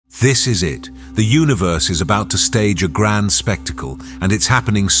This is it. The universe is about to stage a grand spectacle, and it's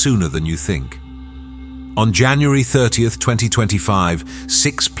happening sooner than you think. On January 30th, 2025,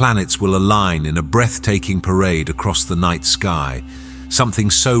 6 planets will align in a breathtaking parade across the night sky, something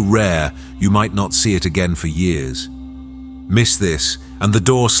so rare you might not see it again for years. Miss this, and the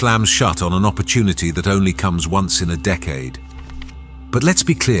door slams shut on an opportunity that only comes once in a decade. But let's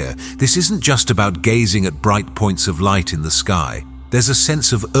be clear, this isn't just about gazing at bright points of light in the sky. There's a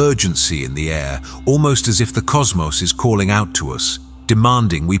sense of urgency in the air, almost as if the cosmos is calling out to us,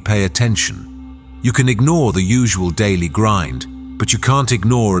 demanding we pay attention. You can ignore the usual daily grind, but you can't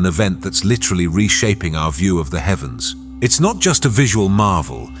ignore an event that's literally reshaping our view of the heavens. It's not just a visual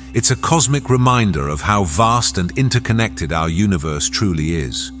marvel, it's a cosmic reminder of how vast and interconnected our universe truly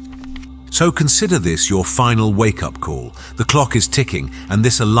is. So consider this your final wake-up call. The clock is ticking, and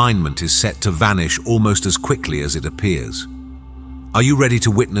this alignment is set to vanish almost as quickly as it appears. Are you ready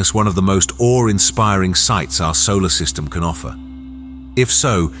to witness one of the most awe-inspiring sights our solar system can offer? If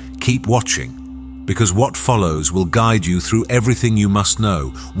so, keep watching, because what follows will guide you through everything you must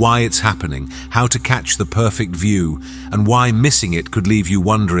know, why it's happening, how to catch the perfect view, and why missing it could leave you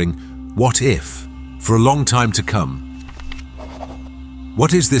wondering, what if? For a long time to come.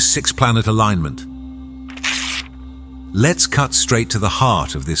 What is this 6-planet alignment? Let's cut straight to the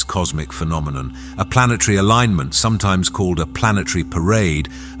heart of this cosmic phenomenon. A planetary alignment, sometimes called a planetary parade,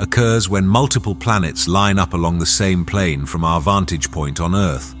 occurs when multiple planets line up along the same plane from our vantage point on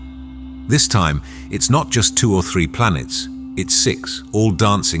Earth. This time, it's not just 2 or 3 planets, it's 6, all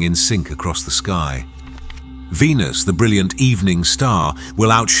dancing in sync across the sky. Venus, the brilliant evening star,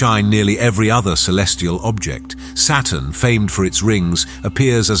 will outshine nearly every other celestial object. Saturn, famed for its rings,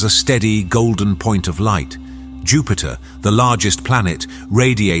 appears as a steady golden point of light. Jupiter, the largest planet,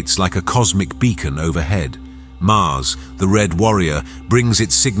 radiates like a cosmic beacon overhead. Mars, the red warrior, brings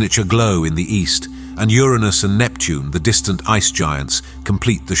its signature glow in the east, and Uranus and Neptune, the distant ice giants,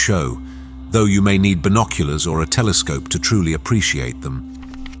 complete the show, though you may need binoculars or a telescope to truly appreciate them.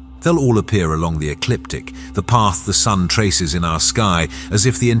 They'll all appear along the ecliptic, the path the sun traces in our sky, as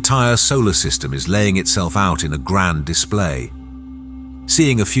if the entire solar system is laying itself out in a grand display.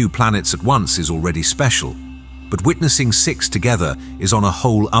 Seeing a few planets at once is already special, but witnessing 6 together is on a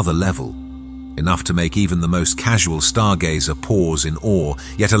whole other level. Enough to make even the most casual stargazer pause in awe,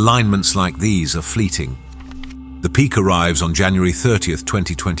 yet alignments like these are fleeting. The peak arrives on January 30th,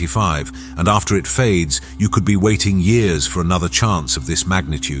 2025, and after it fades, you could be waiting years for another chance of this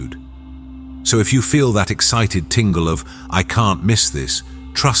magnitude. So if you feel that excited tingle of, "I can't miss this,"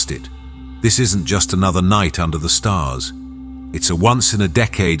 trust it. This isn't just another night under the stars. It's a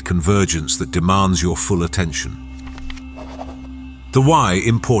once-in-a-decade convergence that demands your full attention. The why,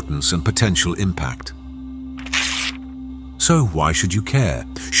 importance, and potential impact. So why should you care?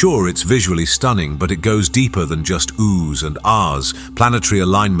 Sure, it's visually stunning, but it goes deeper than just oohs and ahs. Planetary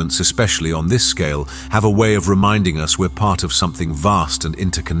alignments, especially on this scale, have a way of reminding us we're part of something vast and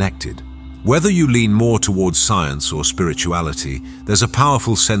interconnected. Whether you lean more towards science or spirituality, there's a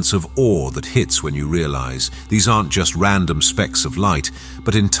powerful sense of awe that hits when you realize these aren't just random specks of light,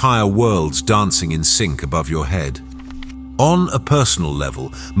 but entire worlds dancing in sync above your head. On a personal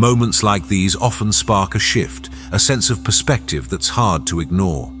level, moments like these often spark a shift, a sense of perspective that's hard to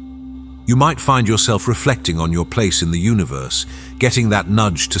ignore. You might find yourself reflecting on your place in the universe, getting that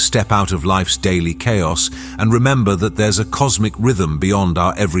nudge to step out of life's daily chaos and remember that there's a cosmic rhythm beyond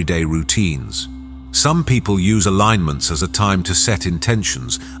our everyday routines. Some people use alignments as a time to set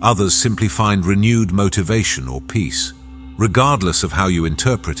intentions, others simply find renewed motivation or peace. Regardless of how you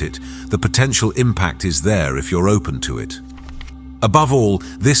interpret it, the potential impact is there if you're open to it. Above all,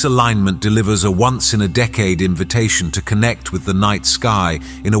 this alignment delivers a once-in-a-decade invitation to connect with the night sky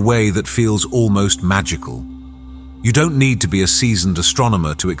in a way that feels almost magical. You don't need to be a seasoned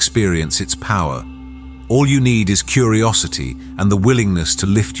astronomer to experience its power. All you need is curiosity and the willingness to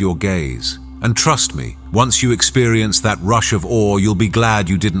lift your gaze. And trust me, once you experience that rush of awe, you'll be glad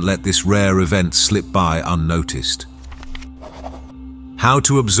you didn't let this rare event slip by unnoticed. How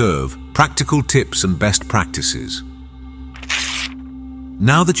to observe, practical tips and best practices.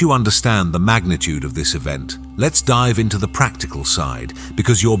 Now that you understand the magnitude of this event, let's dive into the practical side,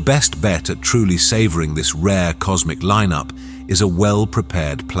 because your best bet at truly savoring this rare cosmic lineup is a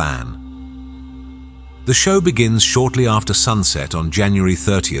well-prepared plan. The show begins shortly after sunset on January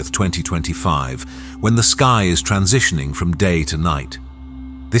 30th, 2025, when the sky is transitioning from day to night.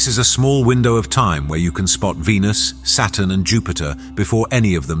 This is a small window of time where you can spot Venus, Saturn, and Jupiter before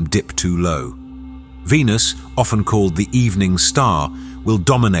any of them dip too low. Venus, often called the evening star, will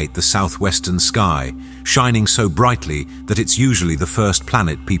dominate the southwestern sky, shining so brightly that it's usually the first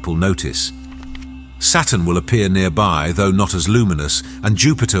planet people notice. Saturn will appear nearby, though not as luminous, and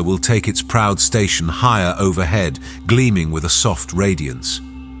Jupiter will take its proud station higher overhead, gleaming with a soft radiance.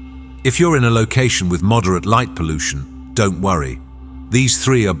 If you're in a location with moderate light pollution, don't worry. These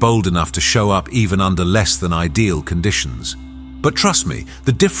three are bold enough to show up even under less than ideal conditions. But trust me,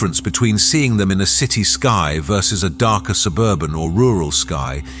 the difference between seeing them in a city sky versus a darker suburban or rural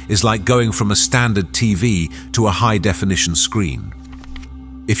sky is like going from a standard TV to a high-definition screen.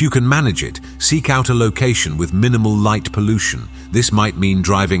 If you can manage it, seek out a location with minimal light pollution. This might mean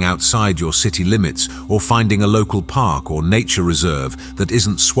driving outside your city limits or finding a local park or nature reserve that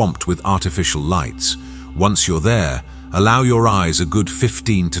isn't swamped with artificial lights. Once you're there, allow your eyes a good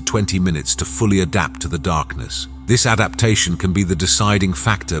 15 to 20 minutes to fully adapt to the darkness. This adaptation can be the deciding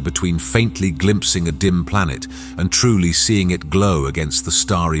factor between faintly glimpsing a dim planet and truly seeing it glow against the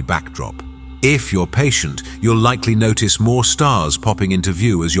starry backdrop. If you're patient, you'll likely notice more stars popping into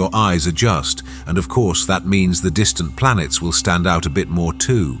view as your eyes adjust, and of course that means the distant planets will stand out a bit more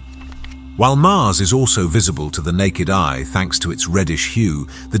too. While Mars is also visible to the naked eye thanks to its reddish hue,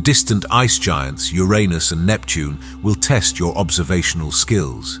 the distant ice giants Uranus and Neptune will test your observational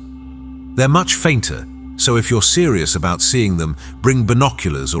skills. They're much fainter, so if you're serious about seeing them, bring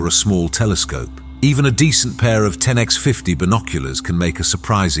binoculars or a small telescope. Even a decent pair of 10x50 binoculars can make a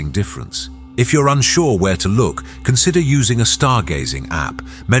surprising difference. If you're unsure where to look, consider using a stargazing app.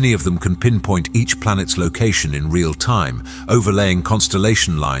 Many of them can pinpoint each planet's location in real time, overlaying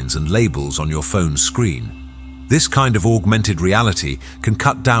constellation lines and labels on your phone's screen. This kind of augmented reality can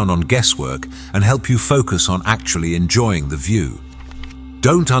cut down on guesswork and help you focus on actually enjoying the view.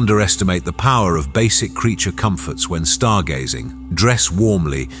 Don't underestimate the power of basic creature comforts when stargazing. Dress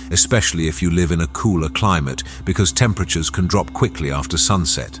warmly, especially if you live in a cooler climate, because temperatures can drop quickly after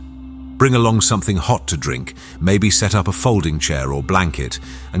sunset. Bring along something hot to drink, maybe set up a folding chair or blanket,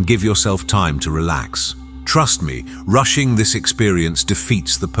 and give yourself time to relax. Trust me, rushing this experience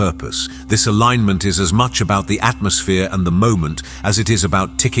defeats the purpose. This alignment is as much about the atmosphere and the moment as it is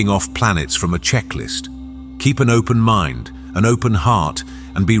about ticking off planets from a checklist. Keep an open mind, an open heart,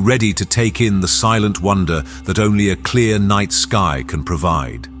 and be ready to take in the silent wonder that only a clear night sky can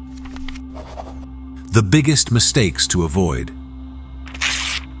provide. The biggest mistakes to avoid.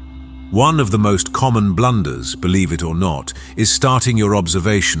 One of the most common blunders, believe it or not, is starting your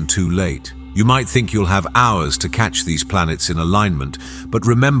observation too late. You might think you'll have hours to catch these planets in alignment, but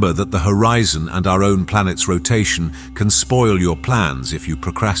remember that the horizon and our own planet's rotation can spoil your plans if you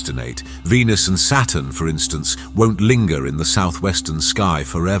procrastinate. Venus and Saturn, for instance, won't linger in the southwestern sky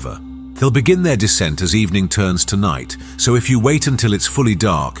forever. They'll begin their descent as evening turns to night, so if you wait until it's fully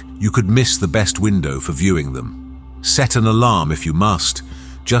dark, you could miss the best window for viewing them. Set an alarm if you must.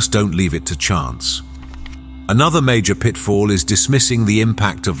 Just don't leave it to chance. Another major pitfall is dismissing the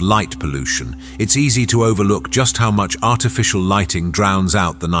impact of light pollution. It's easy to overlook just how much artificial lighting drowns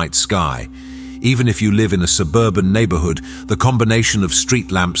out the night sky. Even if you live in a suburban neighborhood, the combination of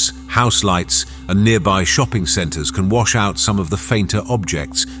street lamps, house lights, and nearby shopping centers can wash out some of the fainter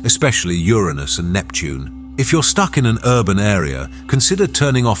objects, especially Uranus and Neptune. If you're stuck in an urban area, consider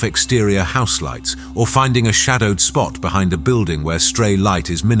turning off exterior house lights or finding a shadowed spot behind a building where stray light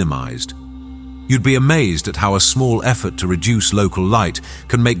is minimized. You'd be amazed at how a small effort to reduce local light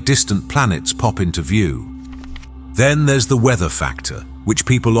can make distant planets pop into view. Then there's the weather factor, which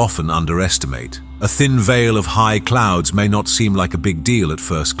people often underestimate. A thin veil of high clouds may not seem like a big deal at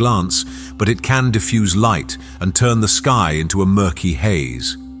first glance, but it can diffuse light and turn the sky into a murky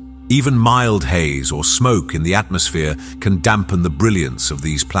haze. Even mild haze or smoke in the atmosphere can dampen the brilliance of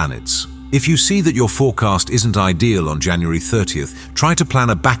these planets. If you see that your forecast isn't ideal on January 30th, try to plan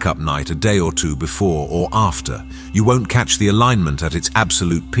a backup night a day or two before or after. You won't catch the alignment at its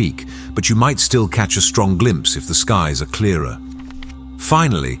absolute peak, but you might still catch a strong glimpse if the skies are clearer.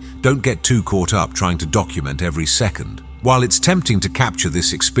 Finally, don't get too caught up trying to document every second. While it's tempting to capture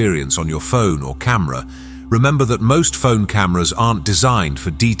this experience on your phone or camera, remember that most phone cameras aren't designed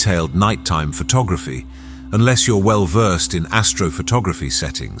for detailed nighttime photography. Unless you're well versed in astrophotography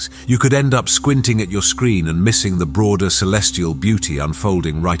settings, you could end up squinting at your screen and missing the broader celestial beauty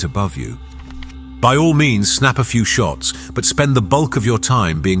unfolding right above you. By all means, snap a few shots, but spend the bulk of your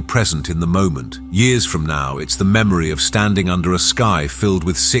time being present in the moment. Years from now, it's the memory of standing under a sky filled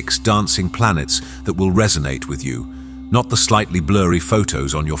with 6 dancing planets that will resonate with you, not the slightly blurry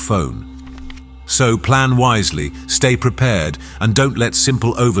photos on your phone. So plan wisely, stay prepared, and don't let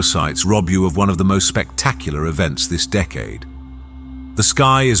simple oversights rob you of one of the most spectacular events this decade. The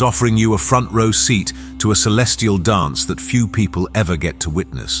sky is offering you a front-row seat to a celestial dance that few people ever get to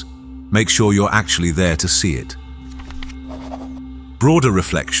witness. Make sure you're actually there to see it. Broader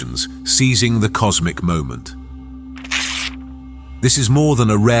reflections, seizing the cosmic moment. This is more than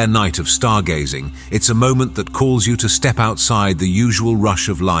a rare night of stargazing. It's a moment that calls you to step outside the usual rush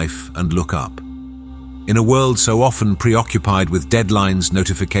of life and look up. In a world so often preoccupied with deadlines,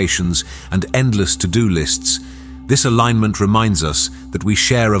 notifications, and endless to-do lists, this alignment reminds us that we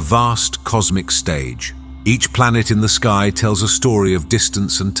share a vast cosmic stage. Each planet in the sky tells a story of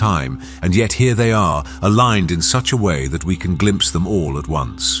distance and time, and yet here they are, aligned in such a way that we can glimpse them all at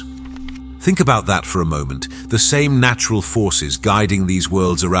once. Think about that for a moment. The same natural forces guiding these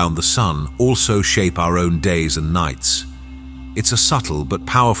worlds around the sun also shape our own days and nights. It's a subtle but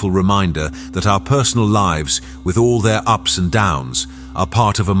powerful reminder that our personal lives, with all their ups and downs, are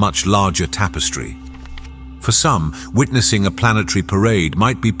part of a much larger tapestry. For some, witnessing a planetary parade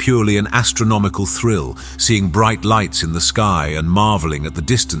might be purely an astronomical thrill, seeing bright lights in the sky and marveling at the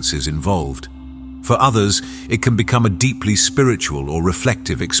distances involved. For others, it can become a deeply spiritual or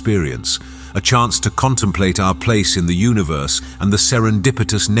reflective experience, a chance to contemplate our place in the universe and the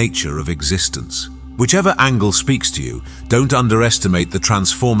serendipitous nature of existence. Whichever angle speaks to you, don't underestimate the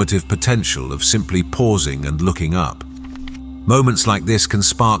transformative potential of simply pausing and looking up. Moments like this can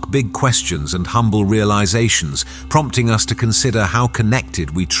spark big questions and humble realizations, prompting us to consider how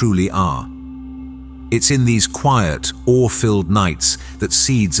connected we truly are. It's in these quiet, awe-filled nights that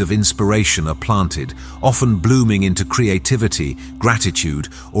seeds of inspiration are planted, often blooming into creativity, gratitude,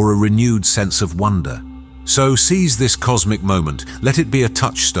 or a renewed sense of wonder. So seize this cosmic moment, let it be a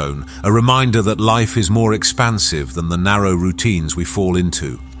touchstone, a reminder that life is more expansive than the narrow routines we fall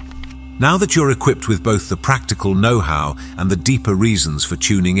into. Now that you're equipped with both the practical know-how and the deeper reasons for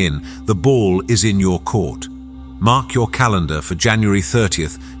tuning in, the ball is in your court. Mark your calendar for January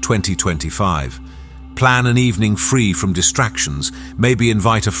 30th, 2025. Plan an evening free from distractions, maybe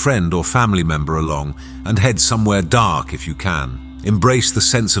invite a friend or family member along, and head somewhere dark if you can. Embrace the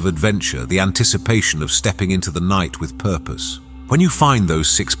sense of adventure, the anticipation of stepping into the night with purpose. When you find those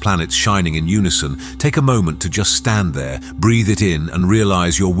 6 planets shining in unison, take a moment to just stand there, breathe it in, and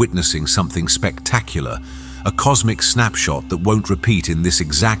realize you're witnessing something spectacular, a cosmic snapshot that won't repeat in this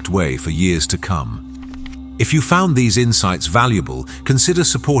exact way for years to come. If you found these insights valuable, consider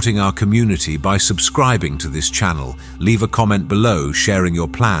supporting our community by subscribing to this channel. Leave a comment below sharing your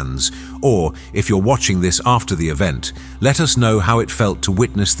plans, or if you're watching this after the event, let us know how it felt to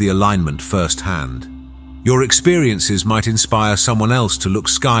witness the alignment firsthand. Your experiences might inspire someone else to look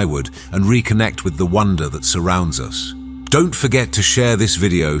skyward and reconnect with the wonder that surrounds us. Don't forget to share this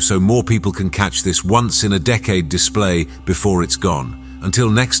video so more people can catch this once-in-a-decade display before it's gone.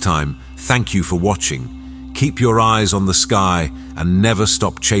 Until next time, thank you for watching. Keep your eyes on the sky and never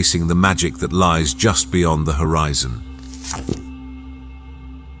stop chasing the magic that lies just beyond the horizon.